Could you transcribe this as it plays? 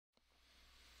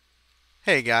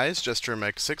Hey guys,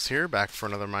 JesterMX6 here, back for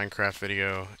another Minecraft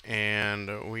video,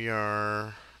 and we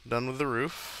are done with the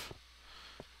roof,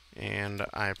 and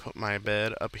I put my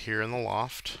bed up here in the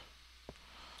loft,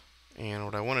 and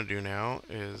what I want to do now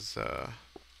is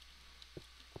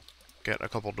get a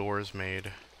couple doors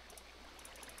made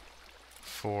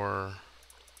for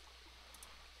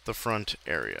the front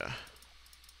area.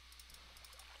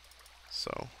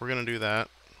 So we're going to do that.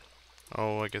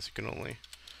 Oh, I guess you can only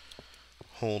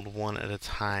hold one at a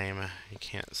time. You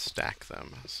can't stack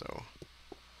them, so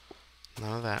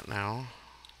none of that now.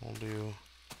 We'll do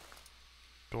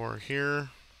door here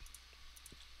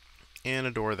and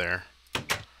a door there.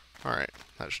 Alright,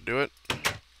 that should do it.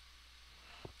 If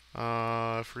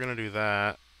we're gonna do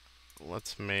that,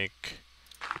 let's make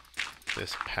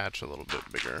this patch a little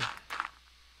bit bigger.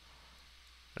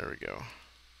 There we go.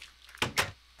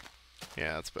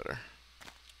 Yeah, that's better.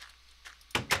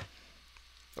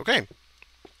 Okay.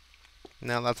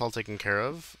 Now that's all taken care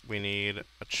of. We need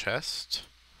a chest.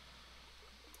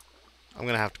 I'm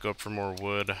gonna have to go up for more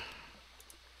wood.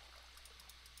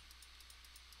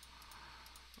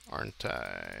 Aren't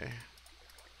I?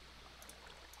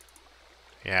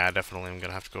 Yeah, definitely I'm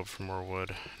gonna have to go up for more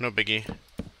wood. No biggie.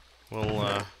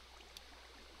 We'll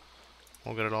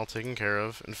get it all taken care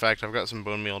of. In fact, I've got some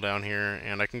bone meal down here,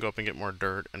 and I can go up and get more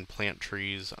dirt and plant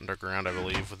trees underground, I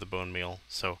believe, with the bone meal.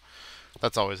 So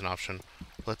that's always an option.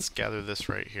 Let's gather this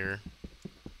right here,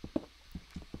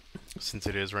 since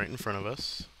it is right in front of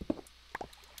us.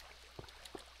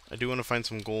 I do want to find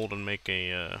some gold and make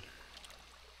a,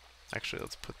 actually,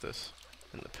 let's put this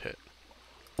in the pit.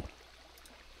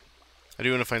 I do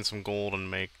want to find some gold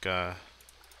and make, a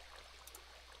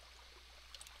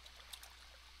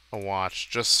watch,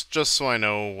 just so I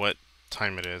know what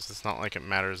time it is. It's not like it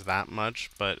matters that much,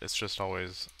 but it's just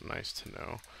always nice to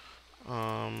know.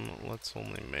 Let's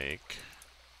only make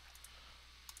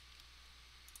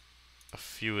a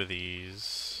few of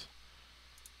these.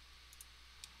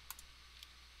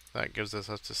 That gives us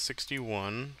up to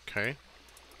 61, okay.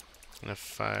 And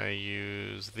if I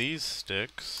use these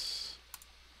sticks,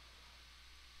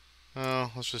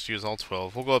 let's just use all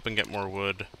 12. We'll go up and get more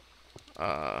wood,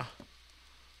 come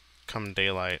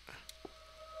daylight.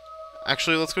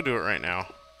 Actually, let's go do it right now.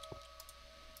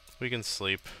 We can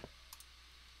sleep.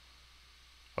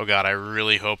 Oh god, I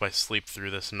really hope I sleep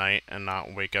through this night and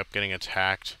not wake up getting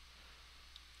attacked.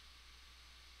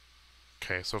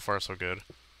 Okay, so far so good.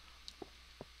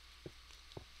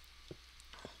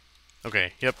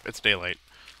 Okay, yep, it's daylight.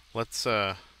 Let's,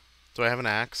 do I have an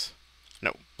axe?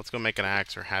 No, let's go make an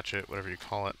axe or hatchet, whatever you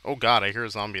call it. Oh god, I hear a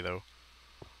zombie though.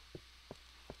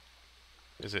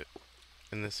 Is it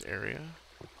in this area?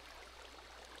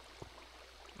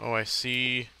 Oh, I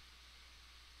see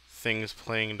things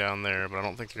playing down there, but I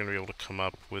don't think they're going to be able to come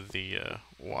up with the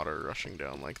water rushing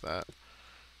down like that.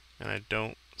 And I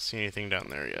don't see anything down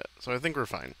there yet, so I think we're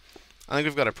fine. I think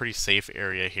we've got a pretty safe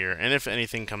area here, and if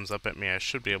anything comes up at me, I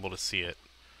should be able to see it.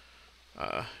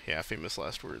 Yeah, famous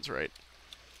last words, right?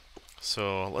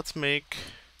 So let's make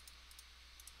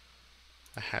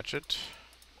a hatchet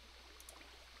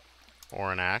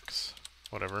or an axe,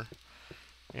 whatever,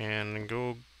 and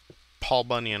go Paul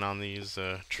Bunyan on these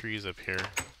trees up here.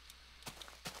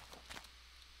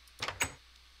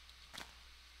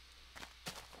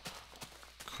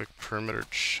 Quick perimeter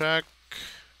check.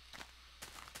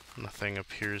 Nothing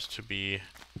appears to be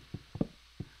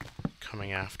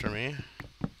coming after me.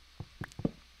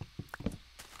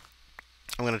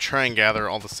 I'm going to try and gather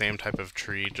all the same type of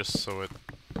tree just so it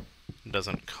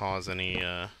doesn't cause any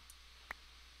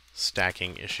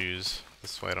stacking issues.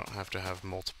 This way I don't have to have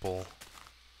multiple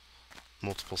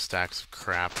stacks of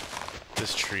crap.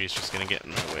 This tree is just going to get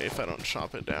in my way if I don't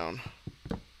chop it down.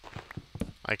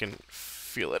 I can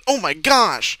feel it. Oh my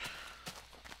gosh!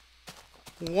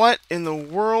 What in the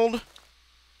world?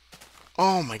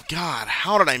 Oh my god,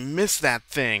 how did I miss that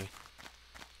thing?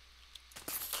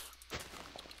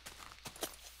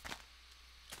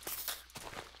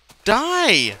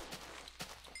 Die!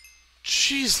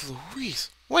 Jeez Louise.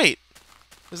 Wait,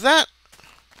 is that...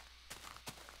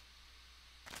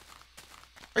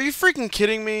 Are you freaking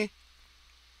kidding me?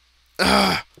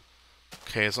 Ugh.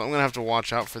 Okay, so I'm gonna have to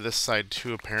watch out for this side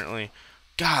too, apparently.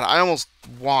 God, I almost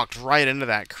walked right into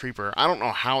that creeper. I don't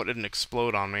know how it didn't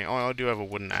explode on me. Oh, I do have a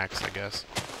wooden axe, I guess.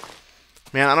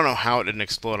 Man, I don't know how it didn't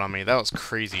explode on me. That was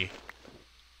crazy.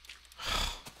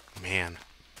 Man.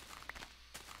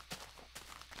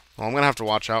 Well, I'm gonna have to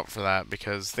watch out for that,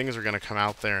 because things are gonna come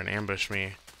out there and ambush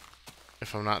me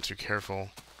if I'm not too careful.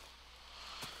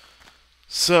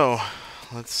 So,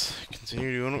 let's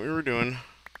continue doing what we were doing.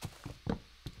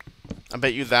 I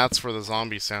bet you that's where the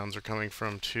zombie sounds are coming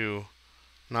from, too.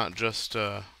 not just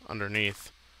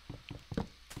underneath.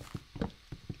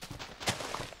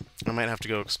 I might have to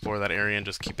go explore that area and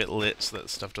just keep it lit so that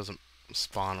stuff doesn't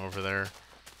spawn over there.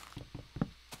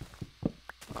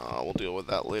 We'll deal with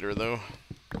that later, though.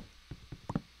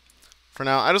 For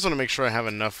now, I just want to make sure I have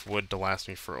enough wood to last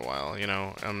me for a while. You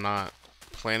know, I'm not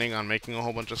planning on making a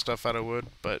whole bunch of stuff out of wood,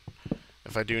 but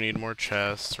if I do need more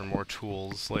chests or more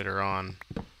tools later on,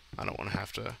 I don't want to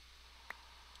have to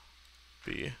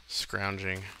be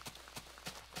scrounging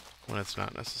when it's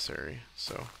not necessary.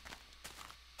 So,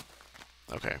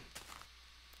 okay.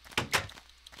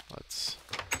 Let's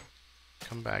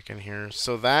come back in here.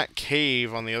 So that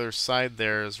cave on the other side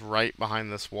there is right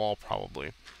behind this wall,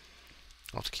 probably.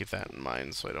 I'll have to keep that in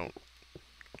mind so I don't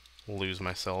lose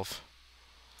myself.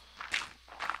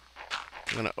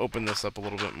 I'm going to open this up a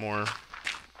little bit more,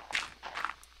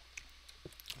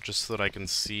 just so that I can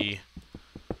see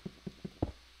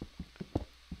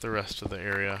the rest of the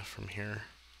area from here.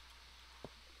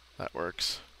 That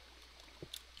works.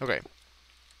 Okay.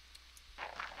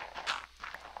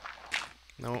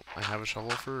 No, I have a shovel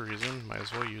for a reason. Might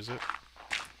as well use it.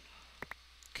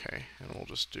 Okay, and we'll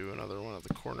just do another one at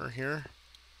the corner here.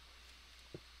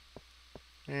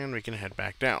 And we can head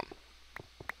back down.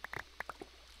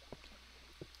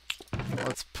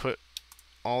 Let's put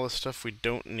all the stuff we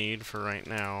don't need for right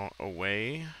now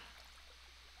away.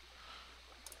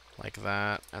 Like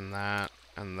that, and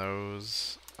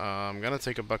those. I'm gonna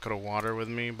take a bucket of water with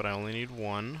me, but I only need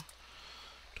one.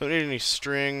 Don't need any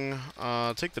string.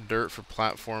 Take the dirt for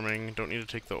platforming. Don't need to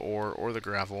take the ore or the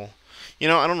gravel. You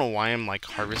know, I don't know why I'm like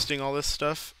harvesting all this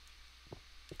stuff.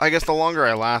 I guess the longer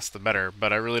I last, the better,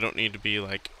 but I really don't need to be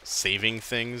like saving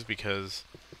things because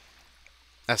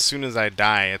as soon as I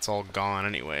die, it's all gone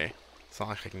anyway. It's not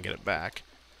like I can get it back.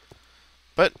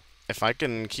 But if I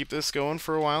can keep this going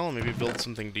for a while and maybe build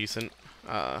something decent,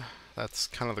 that's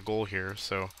kind of the goal here.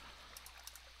 So,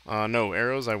 no,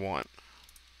 arrows I want.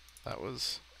 That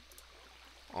was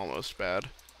almost bad.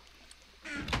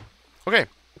 Okay,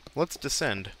 let's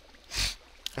descend.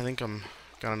 I think I'm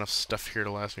got enough stuff here to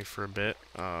last me for a bit.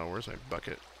 Where's my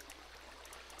bucket?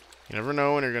 You never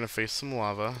know when you're going to face some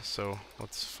lava, so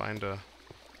let's find a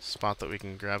spot that we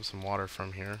can grab some water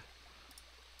from here.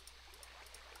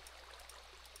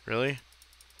 Really?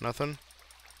 Nothing?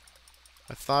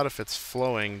 I thought if it's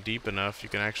flowing deep enough, you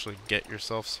can actually get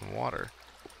yourself some water.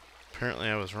 Apparently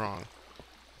I was wrong.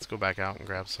 Let's go back out and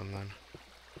grab some then.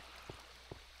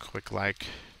 Quick like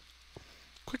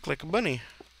a bunny.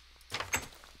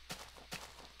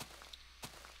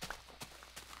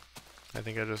 I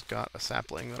think I just got a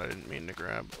sapling that I didn't mean to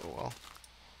grab. Oh well.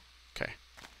 Okay.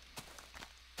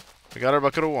 We got our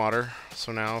bucket of water,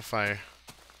 so now if I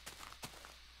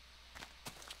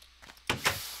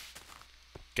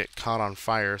get caught on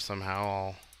fire somehow,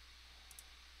 I'll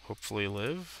hopefully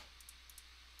live.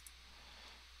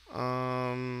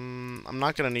 I'm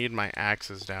not gonna need my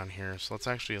axes down here, so let's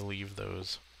actually leave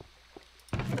those.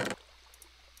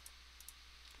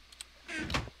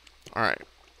 Alright.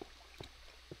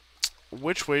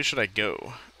 Which way should I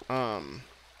go? I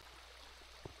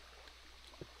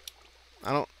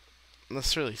don't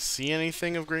necessarily see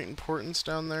anything of great importance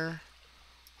down there.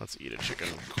 Let's eat a chicken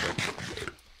quick.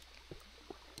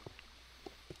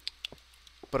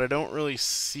 But I don't really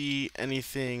see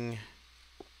anything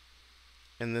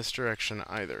in this direction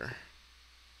either.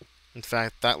 In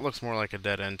fact, that looks more like a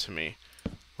dead end to me.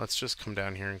 Let's just come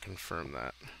down here and confirm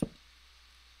that.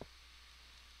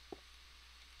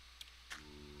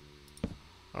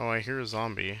 Oh, I hear a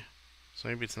zombie. So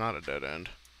maybe it's not a dead end.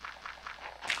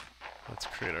 Let's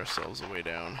create ourselves a way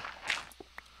down.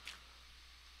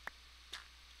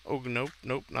 Oh, nope,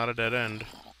 nope, not a dead end.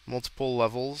 Multiple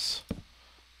levels.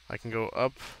 I can go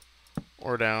up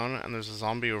or down, and there's a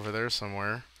zombie over there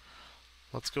somewhere.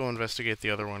 Let's go investigate the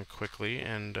other one quickly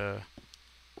and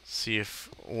see if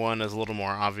one is a little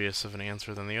more obvious of an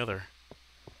answer than the other.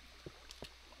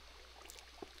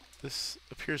 This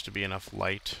appears to be enough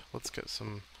light. Let's get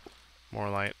some more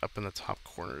light up in the top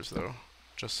corners, though,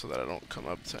 just so that I don't come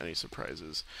up to any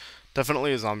surprises.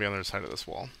 Definitely a zombie on the other side of this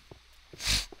wall.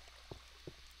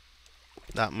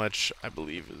 That much, I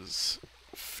believe, is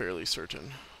fairly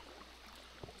certain.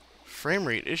 Frame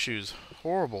rate issues.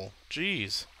 Horrible.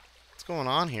 Jeez. What's going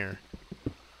on here?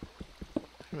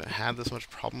 I haven't had this much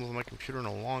problems with my computer in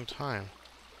a long time.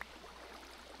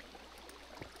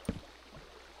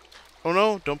 Oh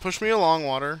no, don't push me along,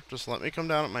 water. Just let me come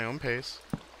down at my own pace.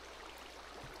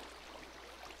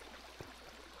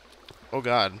 Oh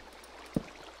god.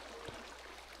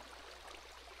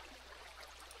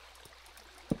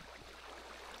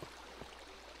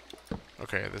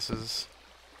 Okay,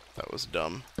 that was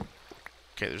dumb.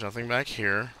 Okay, there's nothing back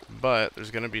here, but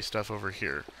there's gonna be stuff over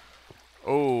here.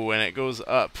 Oh, and it goes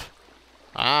up.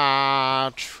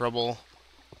 Ah, trouble.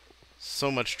 So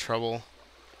much trouble.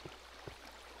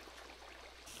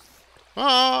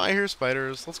 Ah, I hear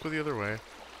spiders. Let's go the other way.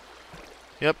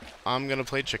 Yep, I'm gonna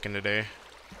play chicken today.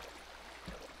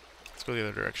 Let's go the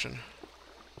other direction.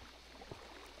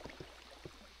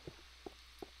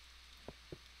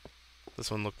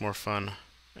 This one looked more fun.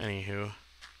 Anywho.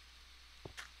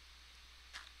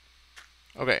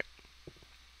 Okay.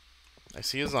 I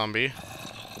see a zombie.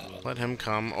 Let him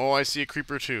come. Oh, I see a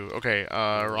creeper too. Okay,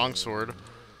 wrong sword.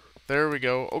 There we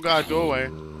go. Oh god, go away.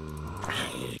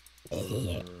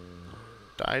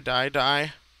 Die, die,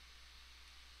 die.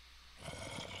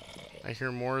 I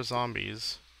hear more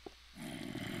zombies.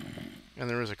 And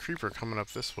there was a creeper coming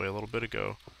up this way a little bit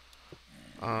ago.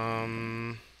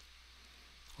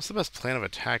 What's the best plan of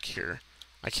attack here?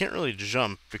 I can't really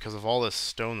jump because of all this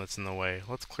stone that's in the way.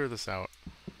 Let's clear this out.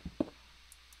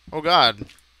 Oh god!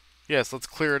 Yes, let's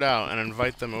clear it out and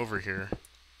invite them over here.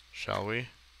 Shall we?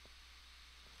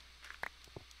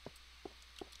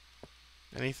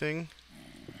 Anything?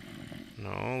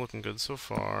 No, looking good so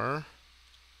far.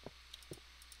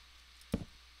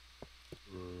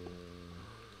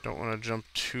 Don't want to jump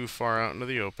too far out into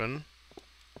the open.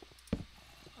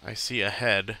 I see a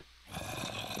head.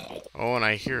 Oh, and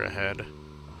I hear a head.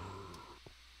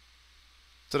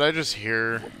 Did I just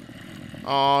hear?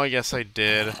 Oh, yes I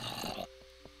did.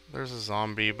 There's a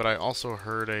zombie, but I also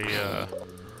heard a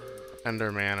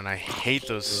Enderman, and I hate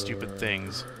those stupid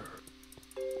things.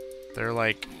 They're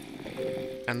like...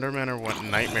 Endermen are what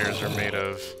nightmares are made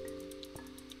of.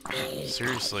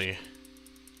 Seriously.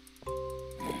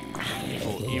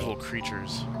 Evil, evil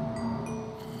creatures.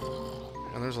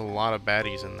 And there's a lot of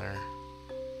baddies in there.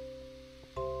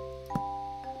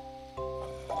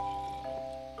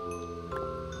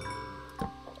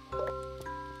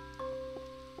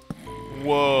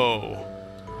 Whoa.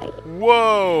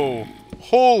 Whoa!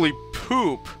 Holy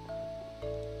poop!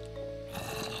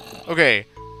 Okay,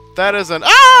 that is an...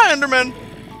 Ah! Enderman!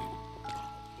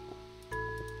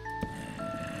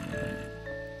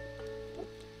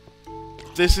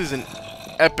 This is an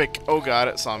epic... Oh god,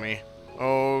 it saw me.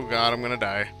 Oh god, I'm gonna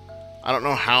die. I don't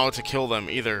know how to kill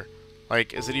them either.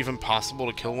 Like, is it even possible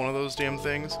to kill one of those damn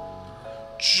things?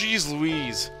 Jeez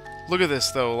Louise! Look at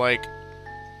this though, like...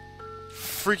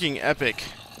 Freaking epic.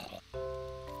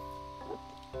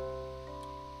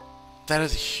 That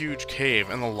is a huge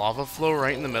cave, and the lava flow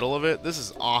right in the middle of it. This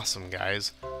is awesome,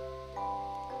 guys.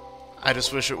 I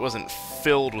just wish it wasn't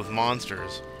filled with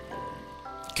monsters.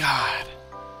 God.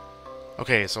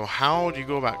 Okay, so how do you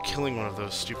go about killing one of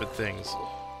those stupid things?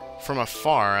 From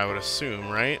afar, I would assume,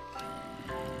 right?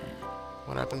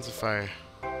 What happens if I...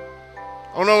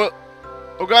 Oh no!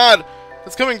 Oh god!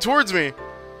 It's coming towards me!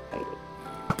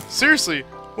 Seriously,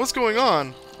 what's going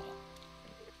on?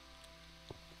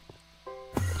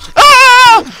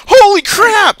 Ah! Holy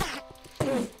crap!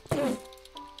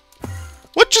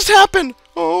 What just happened?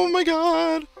 Oh my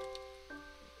god!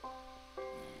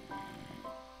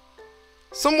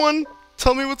 Someone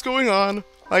tell me what's going on.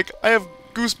 Like, I have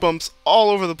goosebumps all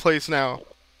over the place now.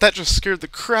 That just scared the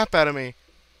crap out of me.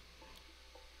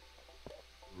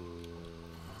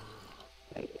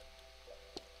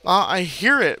 I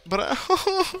hear it, but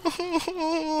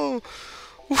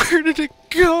where did it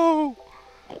go?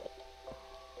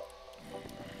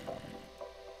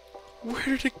 Where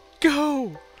did it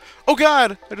go? Oh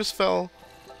god! I just fell.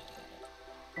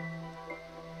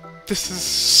 This is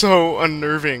so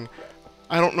unnerving.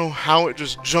 I don't know how it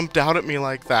just jumped out at me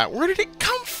like that. Where did it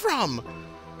come from?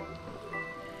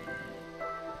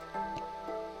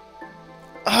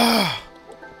 Ugh.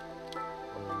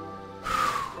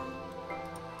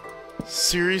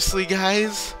 Seriously,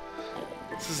 guys?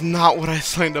 This is not what I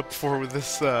signed up for with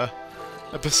this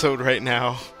episode right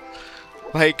now.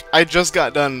 Like, I just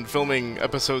got done filming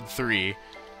episode 3,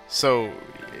 so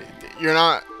you're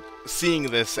not seeing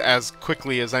this as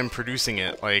quickly as I'm producing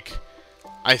it. Like,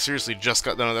 I seriously just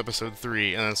got done with episode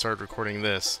 3 and then started recording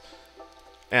this.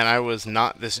 And I was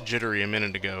not this jittery a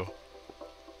minute ago.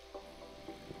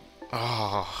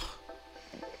 Oh.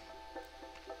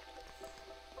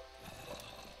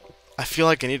 I feel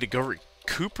like I need to go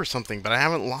recoup or something, but I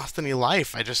haven't lost any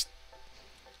life. I just...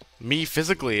 Me,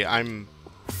 physically, I'm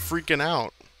freaking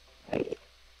out.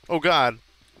 Oh god.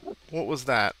 What was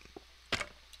that?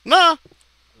 Nah!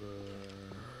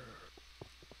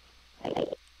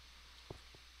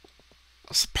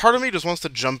 Part of me just wants to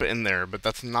jump in there, but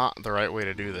that's not the right way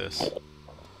to do this.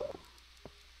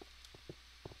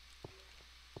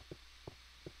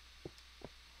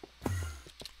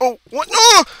 Oh, what?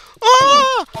 No!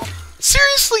 Ah!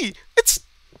 Seriously! It's...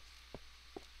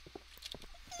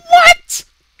 What?!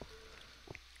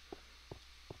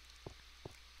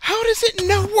 How does it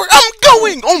know where I'm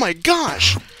going?! Oh my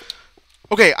gosh!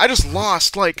 Okay, I just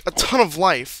lost, like, a ton of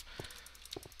life.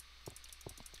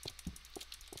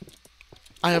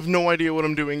 I have no idea what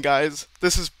I'm doing, guys.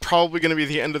 This is probably going to be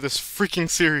the end of this freaking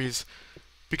series.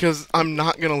 Because I'm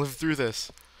not going to live through this.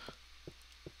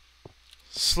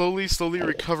 Slowly, slowly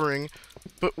recovering.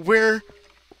 But where...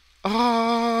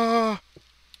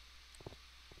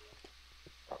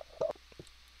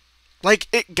 Like,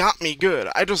 it got me good.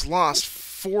 I just lost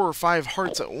 4 or 5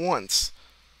 hearts at once.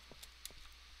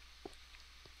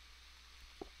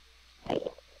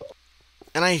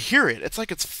 And I hear it. It's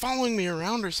like it's following me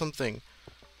around or something.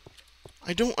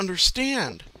 I don't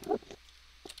understand.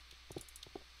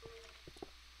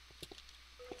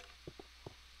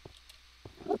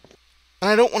 And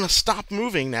I don't want to stop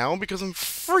moving now because I'm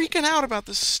freaking out about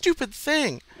this stupid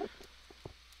thing.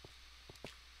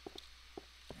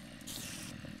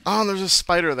 Oh, and there's a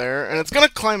spider there, and it's gonna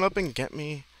climb up and get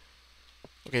me.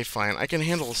 Okay, fine. I can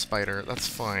handle a spider. That's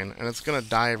fine. And it's gonna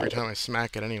die every time I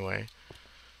smack it anyway.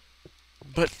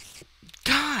 But,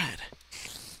 God!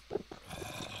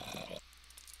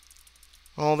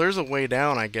 Oh, there's a way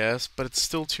down, I guess, but it's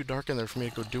still too dark in there for me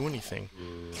to go do anything.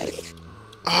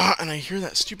 And I hear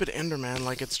that stupid Enderman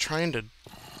like it's trying to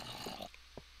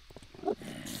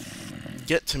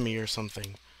get to me or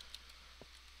something.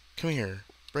 Come here.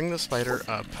 Bring the spider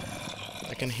up.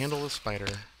 I can handle the spider.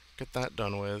 Get that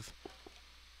done with.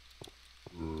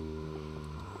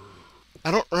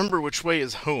 I don't remember which way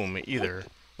is home, either,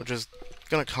 which is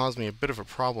gonna cause me a bit of a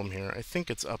problem here. I think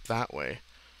it's up that way.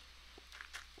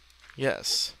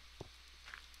 Yes.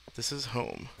 This is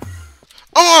home.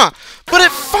 Ah! But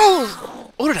it follows!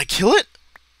 Oh, did I kill it?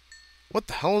 What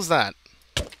the hell is that?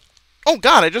 Oh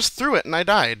god, I just threw it and I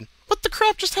died. What the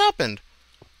crap just happened?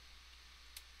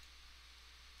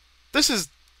 This is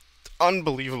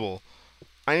unbelievable.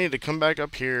 I need to come back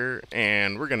up here,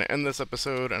 and we're going to end this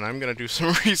episode, and I'm going to do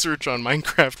some research on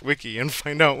Minecraft Wiki and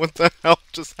find out what the hell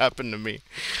just happened to me.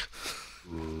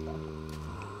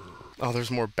 Oh, there's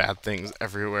more bad things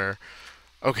everywhere.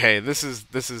 Okay, this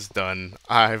is done.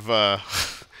 I've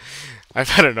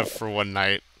had enough for one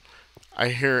night. I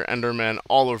hear Endermen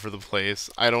all over the place.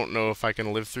 I don't know if I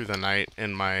can live through the night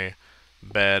in my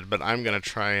bed, but I'm going to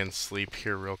try and sleep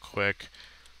here real quick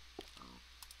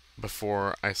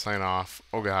before I sign off.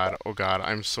 Oh god,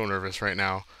 I'm so nervous right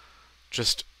now.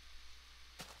 Just...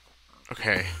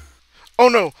 Okay. Oh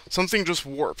no! Something just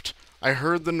warped. I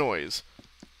heard the noise.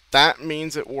 That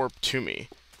means it warped to me.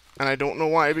 And I don't know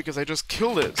why, because I just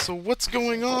killed it. So what's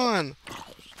going on?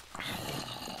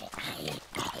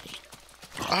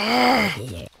 Ah!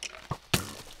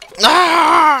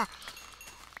 Ah!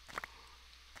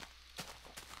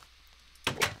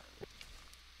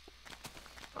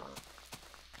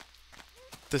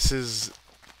 This has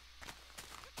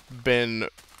been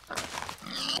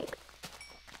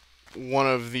one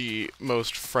of the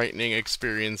most frightening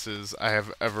experiences I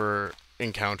have ever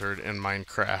encountered in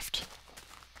Minecraft.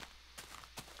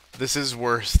 This is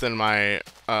worse than my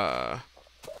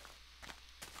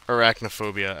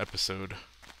arachnophobia episode.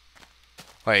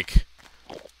 Like,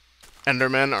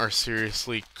 Endermen are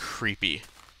seriously creepy.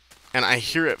 And I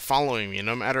hear it following me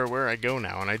no matter where I go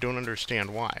now, and I don't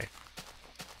understand why.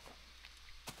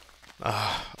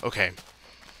 Okay.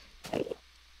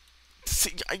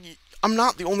 See, I'm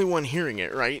not the only one hearing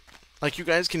it, right? Like, you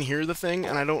guys can hear the thing,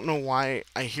 and I don't know why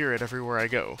I hear it everywhere I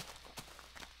go.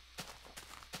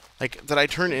 Like, did I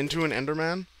turn into an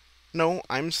Enderman? No,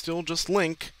 I'm still just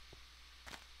Link.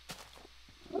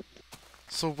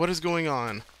 So what is going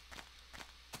on?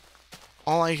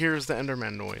 All I hear is the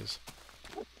Enderman noise.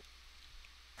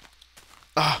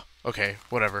 Okay,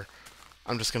 whatever.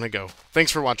 I'm just gonna go.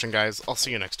 Thanks for watching, guys. I'll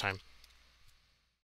see you next time.